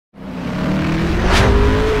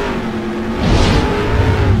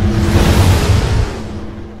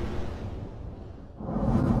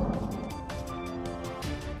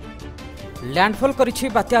Landfall करिछि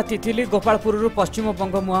बात्या तितली गोपालपुर पश्चिम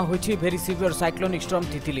बंग मुहां होइछि भेरी severe cyclonic storm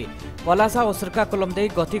तितली पलासा और श्रीकाकुलम दे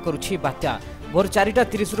गति करुछि बात्या भोर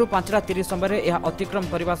 4:30 रु 5:30 समय यह अतिक्रम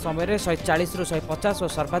करने समय 140 रु 150 और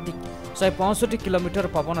सर्वाधिक 165 किलोमीटर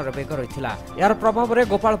पवन वेग रही। यार प्रभाव में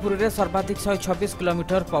गोपालपुर में सर्वाधिक 126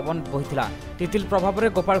 किलोमीटर पवन बोहीथिला। तितली प्रभाव में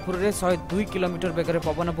गोपालपुर में 102 किलोमीटर वेग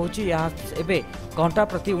पवन बोची एवं घंटा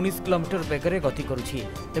प्रति 19 किलोमीटर वेग गति करुछि।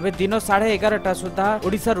 तेबे दिन 11:30 सुधा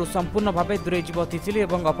ओडिशा संपूर्ण भाव दूरे जीव तितली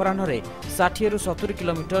और अपराह 60 रु 70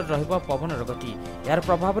 किलोमीटर रहिबो पवन गति। यार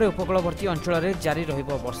प्रभाव में उपकूलवर्ती अंचल में जारी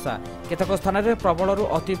रहिबो वर्षा केतक स्थान प्रबल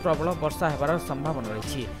अति प्रबल वर्षा होबार संभावना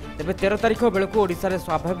रही। तेबे 13 तारिख बेलू ओडिशा रे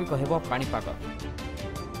स्वाभाविक हेबो पाणीपाग।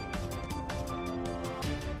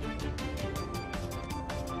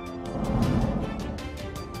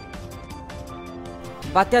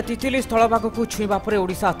 बात्या तितली स्थलभाग को छुईबा परे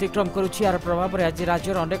ओडिशा अतिक्रम करुछि। यार प्रभाव में आज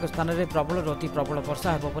राज्यर अनेक स्थान में प्रबल अति प्रबल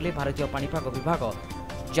वर्षा हेबो बोली भारतीय पाणीपाग विभाग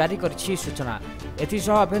जारी करछि सूचना।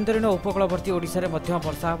 एथिसह आभ्यंतरीण उपकूलवर्ती ओडिशा रे मध्य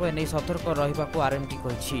वर्षा हेबो एनै सतर्क रहिबाकू आरएमटी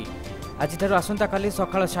कहिछि। आज आसंता काली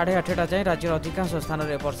सकाळ 8:30 जाए राज्यर अधिकांश स्थान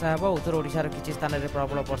में वर्षा हेबो। उत्तर ओडिशार किछि स्थान में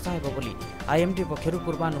प्रबल वर्षा हेबो बोली आईएमडी पक्षरु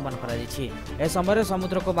पूर्वानुमान करा जायछि। ए समय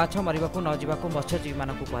समुद्र को माछ मारिबाकू न जिबाकू मत्स्यजीवी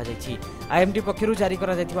मानकू कहा जायछि। आईएमडी पक्षरु जारी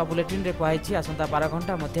करा जायथिबा बुलेटिन रे कहायछि आसंता 12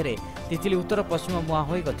 घंटा मध्यरे तितली उत्तर पश्चिम मुहां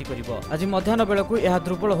होई गति करिवो। आज मध्याह्न बेलकू यह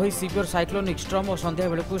दुर्बल होई सिवियर साइक्लोनिक स्टॉर्म और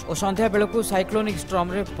संध्या बेलकू साइक्लोनिक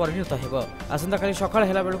स्टॉर्म रे परिणत हेबो। आसंता काली सकाळ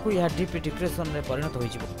हेला बेलकू यह डीप डिप्रेशन रे परिणत होई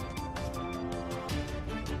जिवो।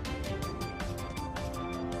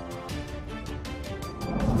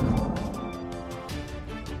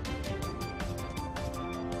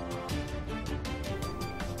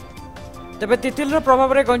 तेबे तितलीर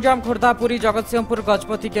प्रभाव में गंजाम खोर्धा पुरी जगतसिंहपुर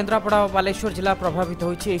गजपति केन्द्रापड़ा और बालेश्वर जिला प्रभावित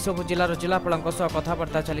होइछि। सब जिलार जिलापालक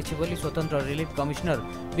कथबार्ता चली स्वतंत्र रिलीफ कमिशनर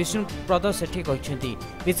विष्णुप्रद सेठी कहते।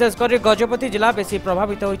 विशेषकर गजपति जिला बेसी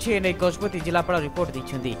प्रभावित होइछि। एने गजपति जिलापाल रिपोर्ट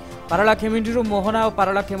दैछन्ति। पारला खेमुंडी मोहना और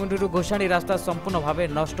पारला खेमुंडी घोषाणी रास्ता संपूर्ण भाव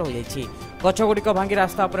नष्ट हो जाइछि। गछगुड़िक भांगी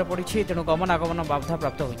रास्ता उपर पड़िछि। तेणु गमनागमन बाधा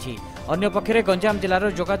प्राप्त होइछि। अन्य पक्षरे गंजाम जिलार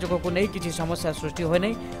जोगाजोग को नहीं किसी समस्या सृष्टि होय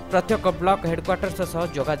नै। प्रत्येक ब्लॉक हेडक्वार्टर्स सह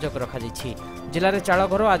जोगाजोग रखा जाइछि। जिले में चाल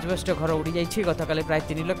घर आजबेस्ट घर उड़ी जाइछि। गतकाली प्राय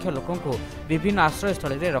 3 लाख लोकों को विभिन्न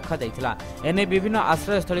आश्रयस्थल में रखा जाइथिला। एने विभिन्न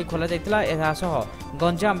आश्रयस्थली खोला जाइथिला। एहासह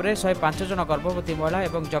गंजाम रे 105 जन गर्भवती महिला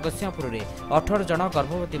और जगतसिंहपुर में 18 जन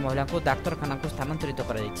गर्भवती महिला को डाक्तरखाना को स्थानांतरित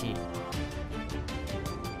करा जाइछि।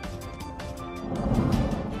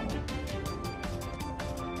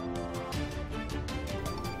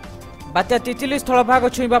 बात्या तितली स्थलभाग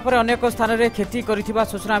छुईबा पर अनेक स्थान में क्षति करिथिबा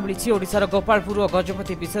सूचना मिली। ओडिशार गोपालपुर और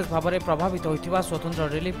गजपति विशेष भाव में प्रभावित होइथिबा स्वतंत्र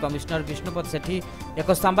रिलीफ कमिशनर विष्णुपद सेठी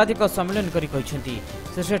एक सांबादिक सम्मेलन करी कहिसेंति।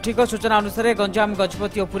 से सेठी सूचना अनुसार गंजाम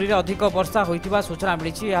गजपति और पुरी अधिक वर्षा होइथिबा सूचना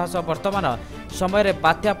मिली। यह वर्तमान समय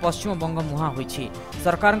बात्या पश्चिम बंग मुहां होइछि।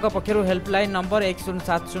 सरकार पक्षरु हेल्पलाइन नंबर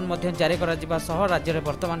 1070 जारी करा जिबा सह राज्य में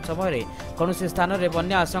वर्तमान समय कौनसी स्थान में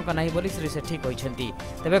बन्या आशंका नहीं बोली श्री सेठी कहिसेंति।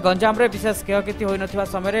 तेबे गंजाम रे विशेष क्षयक्षति होई नथिबा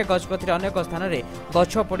समय गजपति अनेक स्थान में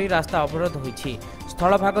गछ पड़ी रास्ता अवरोध होइछि।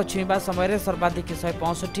 स्थलभाग छुईबा समय सर्वाधिक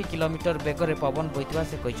 165 किलोमीटर वेगर पवन बोइथिबा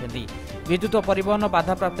से कहिसेंति। विद्युत परिवहन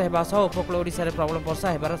बाधाप्राप्त हेबा सह उपकूल ओडिशा रे प्रबल वर्षा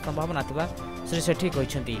हेबार संभावना थिबा श्री सेठी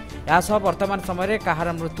कहिसेंति। यासह वर्तमान समय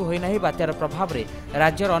कहार मृत्यु होई नाही। बात्यार प्रभाव में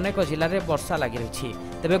राज्यर अनेक जिले में वर्षा लगी रही।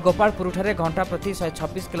 तेबे गोपालपुर ठारे घंटा प्रति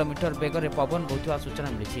 126 किलोमीटर वेगर पवन बोइथिबा सूचना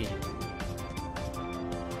मिली।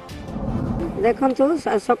 देखंतु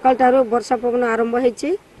सकाळ ठारू वर्षा पवन आरंभ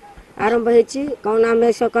होइछि। कौन आम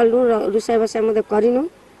सकाल रोषाई बसाई मत करनु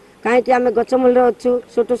कहीं आम गचमूल अच्छु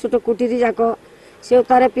छोट छोट कुटीरी जाक से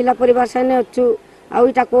तार पिला परिवार सामने अच्छु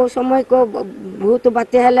आईटा को समय को बहुत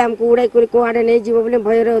बात्या हेले आमको उड़ाई कर कौड़े नहीं जीव बोले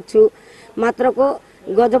भयर अच्छु। मात्र को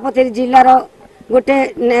गजपति जिलार गोटे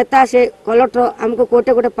नेता से कलेक्टर आमको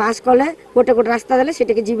कोटे गोटे पास कले गोटे गोटे रास्ता देले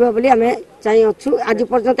सेटिक जीव बोली आम चाहि अच्छु। आज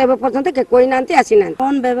पर्यंत एवं पर्यंत के कोई नांती आसी ना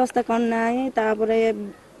कौन व्यवस्था कौन ना तापर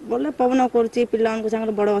बोले पवन करुच्ची पिला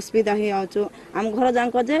सागर बड़ असुविधा हो आम घर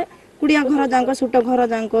जाक जे कुड़िया घर जाक छोट घर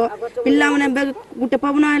जाक पिला मैंने गोटे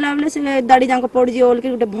पवन है बोले से दाड़ी जाक पड़ी बोल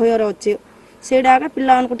गोटे भयर अच्छे से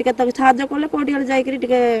पिला साहय कले कौटी जाकि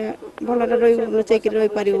भल रोचेक रही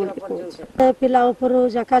पार पिला उपर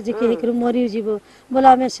जाकाजिक मरीज बोले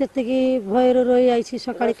आम से भयर रही आई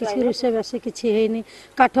सका किसी रोषेईबास किसी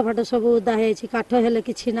काठ फाट सब उदा है काठ हेले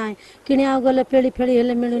कि ना किणा गले पेड़ी फेड़ी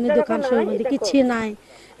हेले मिलूनी दुकान सब कि ना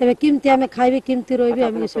एबे किमती आमे खाइबे किमती रोइबे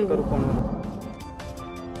आमे सब।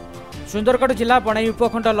 सुंदरगढ़ जिला बणाई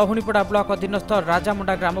उपखंड लहुणीपड़ा ब्लॉक अधीनस्थ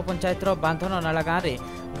राजामुंडा ग्राम पंचायतर बांधन नाला गाँव में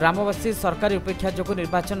ग्रामवासी सरकारी उपेक्षा जो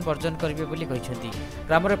निर्वाचन बर्जन करेंगे बोली कहते।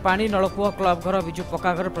 ग्राम में पानी नलकूह क्लब घर विजु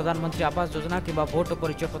पक्काघर प्रधानमंत्री आवास योजना किंवा भोट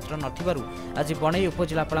परिचय पत्र नथिबारु आज बणई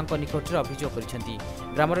उपजिलापाल निकट में अभियोग कर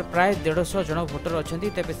ग्राम में प्राय 150 जन भोटर अच्छा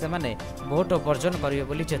तेज से भोट बर्जन करेंगे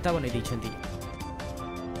बोली चेतावनी देते।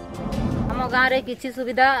 आम गाँव में किसी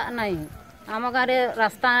सुविधा नहीं, आम गाँव में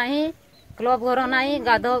रास्ता नहीं, क्लब घर नहीं,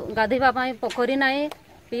 गाधोवा पोखरी नहीं,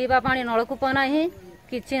 पीवा पानी नलकूप नहीं,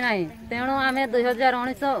 किसी नहीं। तेणु आम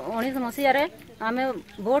 2019 मसीह आम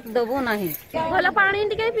भोट देवु नहीं। भल पानी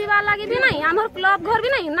टिके पीवा लगी भी नहीं, आम क्लब घर भी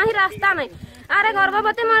नहीं, नहीं रास्ता नहीं। अरे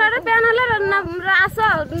गर्भवती मरे पेन आस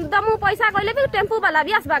दमु पैसा कहले भी टेम्पू वाला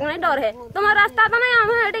भी आसबाक नहीं, डर है तुम रास्ता तो नहीं।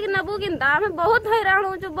 आम एटिक नेबू किंता आम बहुत हैरान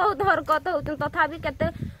हो, बहुत हरकत हो, तथापि केते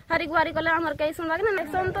हरी गुहारी कले आमर कई सुनवा कि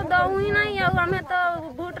इलेक्शन तो दऊ ही नहीं। आम तो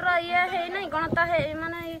भोट ये है नहीं, गणता है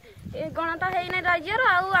माने गणता है नहीं राज्य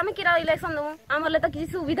आम कि इलेक्शन दऊ। आम तो किसी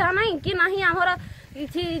सुविधा नहीं कि नहीं, आमर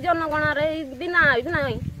किसी जनगण भी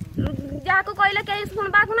नहीं, जहाँ को कहले कई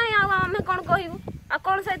शुणवा नहीं। आम कौन कहबू आ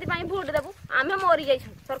कौन से भोट देवु? आम मरी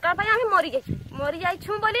जाइछू, सरकार आम मरी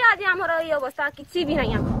जाइछू बोली आज आमर ये अवस्था किसी भी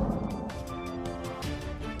नहीं।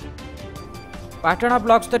 पाटणा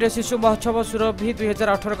ब्लॉक स्तरीय शिशु महोत्सव सुरभि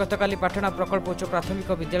 2018 गतकाली पाटणा प्रकल्प उच्च प्राथमिक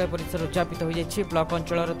विद्यालय परिसर उद्यापित हो ब्लॉक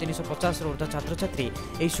अंचल 350 ऊर्ध्व छात्र छात्री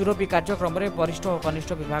यह सुरभि कार्यक्रम में वरिष्ठ और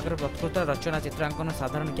कनिष्ठ विभाग वक्तृता, रचना, चित्रांकन,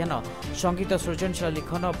 साधारण ज्ञान, संगीत, सृजनशील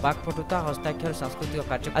लिखन, बाक्पटुता, हस्ताक्षर, सांस्कृतिक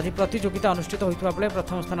कार्य आदि प्रतियोगिता अनुष्ठित होता बेले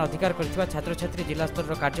प्रथम स्थान अधिकार कर छात्र छात्री जिला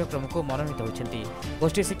स्तर कार्यक्रम को मनोनीत होती।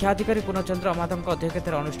 गोष्ठी शिक्षा अधिकारी पूर्णचंद्र अमाधव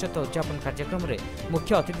अध्यक्षतार अनुष्ठित उद्यापन कार्यक्रम में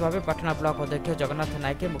मुख्य अतिथि भाव पाटणा ब्लॉक अध्यक्ष जगन्नाथ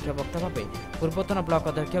नायके, मुख्य वक्ता भाव पूर्वतन ब्लॉक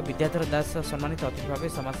अध्यक्ष विद्याधर दास, सम्मानित अतिथि भाव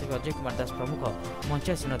समाजसेवी अजय कुमार दास प्रमुख मंच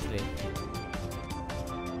आसीन थे।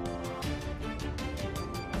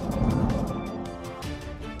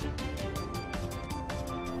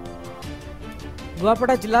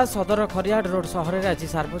 नुआपड़ा जिला सदर खरियाड रोड सहर में आज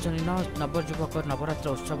सार्वजनीन नवजुवक नवरात्र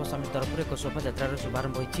उत्सव समिति तरफ एक शोभायात्रार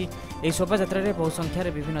शुभारंभ होती। यह शोभायात्रा बहु संख्यार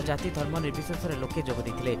विभिन्न जाति धर्म निर्विशेष लोके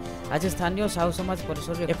जोगदे। आज स्थानीय साहू समाज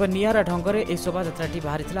परिसर एक निआरा ढंग से यह शोभायात्राटी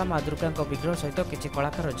बाहरी माँ दुर्गा विग्रह सहित किसी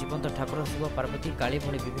कलाकार जीवंत ठाकुर शिव पार्वती काली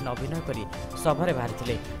भली विभिन्न अभिनय कर सभार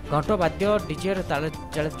बाहरी घंट वाद्य डीजेर ताल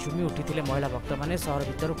झुमी उठी महिला भक्त मैंने सहर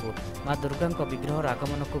भीतर को माँ दुर्गा विग्रह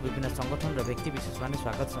आगमन को विभिन्न संगठन व्यक्ति विशेष मैंने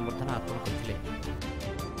स्वागत संबर्धना अर्पण करते।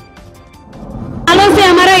 सालों से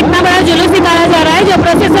हमारा इतना बड़ा जुलूस निकाला जा रहा है, जो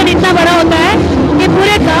प्रोसेसन इतना बड़ा होता है कि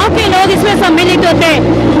पूरे गांव के लोग इसमें सम्मिलित होते हैं,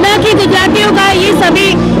 न कि गुजरातियों का। ये सभी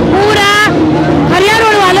पूरा खरिया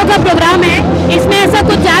रोड वालों का प्रोग्राम है, इसमें ऐसा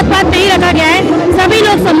कुछ जात पात नहीं रखा गया है, सभी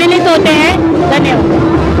लोग सम्मिलित होते हैं।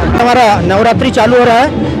 धन्यवाद। हमारा नवरात्रि चालू हो रहा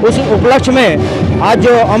है, उस उपलक्ष्य में आज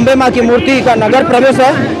जो अम्बे माँ की मूर्ति का नगर प्रवेश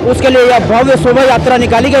है, उसके लिए यह भव्य शोभा यात्रा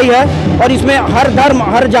निकाली गई है और इसमें हर धर्म,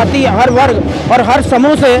 हर जाति, हर वर्ग और हर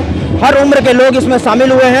समूह से हर उम्र के लोग इसमें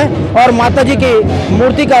शामिल हुए हैं और माता जी की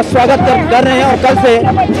मूर्ति का स्वागत कर रहे हैं। और कल से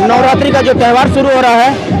नवरात्रि का जो त्यौहार शुरू हो रहा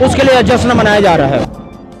है, उसके लिए जश्न मनाया जा रहा है।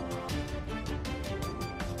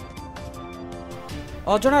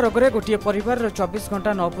 अजना रोगरे गोटे परिवार 24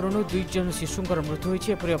 घंटा न पूरणु 2 जन शिशुंकर मृत्यु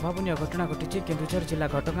होइछि। एपरि अभावनीय घटना घटिछि केन्दुझर जिला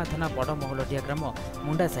घटगां थाना बड़ महलडिया ग्राम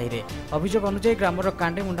मुंडा साहिरे। अभियोग अनुसार ग्रामर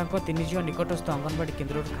कांडे मुंडाक 3 झील निकटस्थ अंगनवाड़ी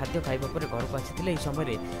केन्द्र खाद्य खाइबा पर घरक आसिथिले। एही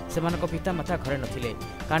समय सेमानक पितामाता घरे नथिले।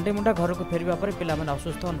 कांडे मुंडा घरक फेरिबा पर पिलामाने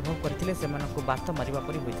असुस्थ अनुभव करथिले, सेमानकु बात मारिबा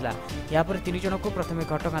परि होइतिला। या पर 3 जनकु प्रथमे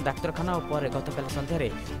घटगां डाक्तरखाना और पर गतकाली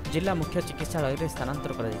संध्यारे जिला मुख्य चिकित्सालय रे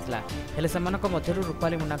स्थानांतर करा जायतिला। हेले सेमानक मध्यरु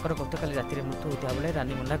रूपाली मुंडाकर गतकाली राति मृत्यु होइता बेले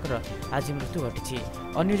रानी मुंडाकर आज मृत्यु घटी।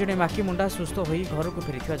 अन्य जड़े माकी मुंडा सुस्थ हो घर को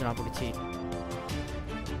फेरी जनापड़ी।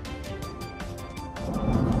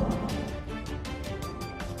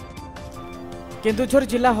 केन्दुझर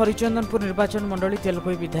जिला हरिचंदनपुर निर्वाचन मंडली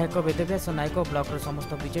तेलकोई विधायक वेदव्यास नायक ब्लॉक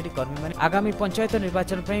समस्त बीजेडी कर्मी मैंने आगामी पंचायत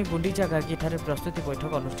निर्वाचन पर गुंडीचा घागी प्रस्तुति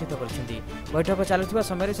बैठक अनुष्ठित करछन्ती। बैठक चलुवा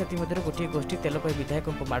समय से गोटे गोष्ठी तेलकोई विधायक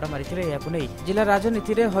को माड़ मारी। जिला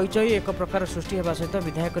राजनीति में हईचई एक प्रकार सृष्टि होगा सहित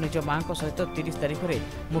विधायक निज मां सहित 30 तारिख में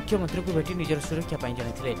मुख्यमंत्री को भेटी निजर सुरक्षा जन।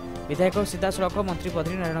 विधायक सीधासख मंत्री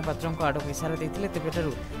बद्री नारायण पात्र आड़क इशारा देते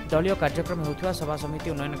तेबेठारू दलीय कार्यक्रम होता सभा समिति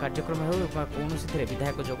उन्नयन कार्यक्रम हो कौन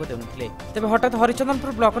विधायक जोग देउनथिले। तेबे हठात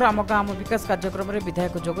हरिचंदनपुर ब्लॉक आम गाँव आम विकास कार्यक्रम में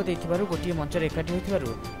विधायक जोग देइथिबारु गोटे मंच एकाठी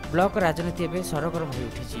होइथिबारु ब्लॉक राजनीति एवं सरगरम हो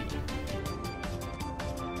उठिछि।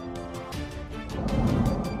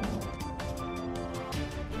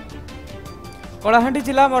 कलाहांडी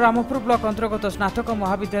जिला रामपुर ब्लॉक अंतर्गत स्नातक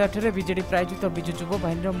महाविद्यालय बीजेडी प्रायोजित विजु युवा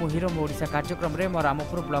बाहिनी मुहिर मो ओडिशा कार्यक्रम में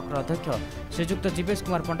रामपुर ब्लॉक अध्यक्ष श्रीजुक्त जीवेश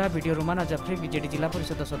कुमार पंडा वीडियो रुमाना जाफरी बीजेडी जिला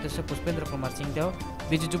परिषद सदस्य पुष्पेन्द्र कुमार सिंहदेव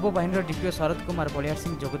विजु युवा बाहिनी डीपीओ शरद कुमार बलियार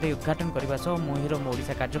सिंह जोगदे उद्घाटन करने मुहिर मो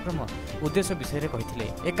ओडिशा कार्यक्रम उद्देश्य विषय कहते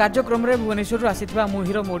ए कार्यक्रम में भुवनेश्वर आसीथिबा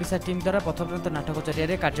मुहिर मो ओडिशा टीम द्वारा पथप्रांत नाटक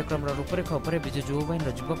जरिया कार्यक्रम रूपरेख उपर विजु युवा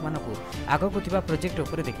बाहिनी युवक मानक आगक प्रोजेक्ट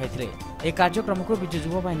उपर देखाइथिले ए कार्यक्रम को विजु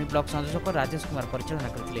युवा बाहिनी ब्लॉक संयोजक राजेश कुमार परिचालना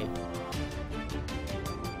करथिले।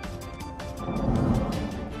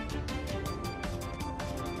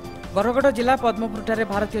 बरगढ़ जिला पद्मपुर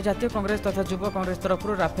भारतीय जातीय कांग्रेस तथा युवा कांग्रेस तरफ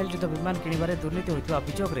राफेल युद्ध विमान किणवारे दुर्नीति होता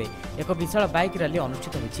अभियोग में एक विशाल बाइक रैली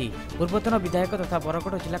अनुष्ठित होती। पूर्वतन विधायक तथा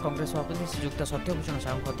बरगढ़ जिला कांग्रेस सभापति श्रीजुक्त सत्यभूषण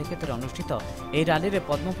साहू अध्यक्षत अनुष्ठित यह रैली में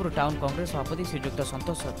पद्मपुर टाउन कांग्रेस सभापति श्रीजुक्त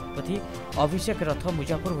संतोष शतपथी अभिषेक रथ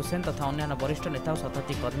मुजाफर हुसैन तथा अन्य वरिष्ठ नेता और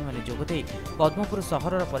शताब्दी कर्मी मैंने जोगदे पद्मपुर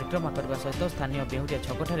सहर परिक्रमा करने सहित स्थानीय बेहुरिया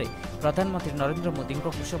छकठारे प्रधानमंत्री नरेंद्र मोदी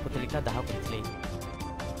कुशपुतलिका दाह करथिले।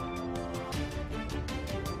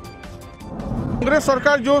 कांग्रेस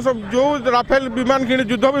सरकार जो राफेल विमान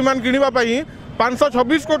युद्ध विमान किणवा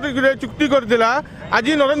 526 कोटी चुक्ति करथिला आज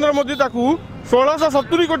नरेंद्र मोदी ताकू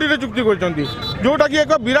 1670 कोटी चुक्ति करछंती जोटा कि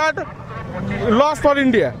एक विराट लॉस फॉर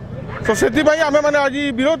इंडिया। तो सेति भाई आमे माने आज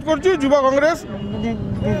विरोध करछु। युवा कांग्रेस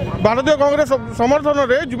भारतीय कांग्रेस समर्थन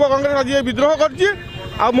रे युवा कांग्रेस आज विद्रोह करछि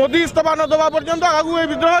आ मोदी इस्तीफा न दबा पर्यंत आगु ए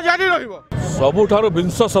विद्रोह जारी रहिबो। सबुठारो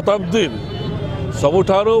 20 शताब्दी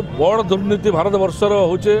सबुठारो बड़ दुर्नीति भारत वर्षर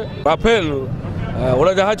होचे राफेल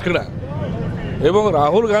उड़ाजहाज किणा एवं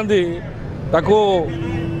राहुल गांधी ताको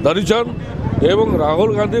धरिछन एवं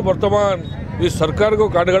राहुल गांधी वर्तमान इस सरकार को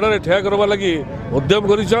काटगड़ा ठिया करवा लगी उद्यम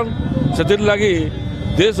करिछन। सेतिर लगी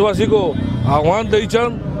देशवासी को आह्वान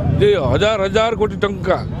देइछन जे हजार हजार कोटी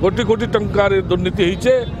टंका कोटी कोटी टंका रे दुर्नीति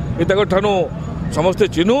हिचे इताको ठानो समस्ते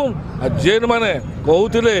चिन्हुन जेन माने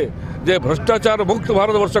कहूतिले जे भ्रष्टाचार मुक्त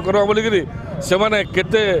भारत वर्ष करवा बोलिकी से माने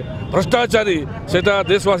केते भ्रष्टाचारी सेटा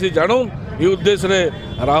देशवासी जानून ये उद्देश्य रे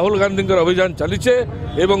राहुल गांधी अभियान चलीचे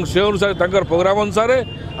एवं से अनुसार तांकर प्रोग्राम अनुसार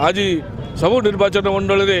आज सबु निर्वाचन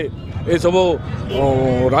मंडल रे ये सब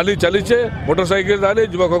रैली चलीचे मोटरसाइकिल रैली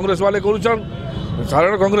युवा कांग्रेस वाले करुछन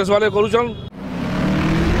साधारण कांग्रेस वाले करुछन।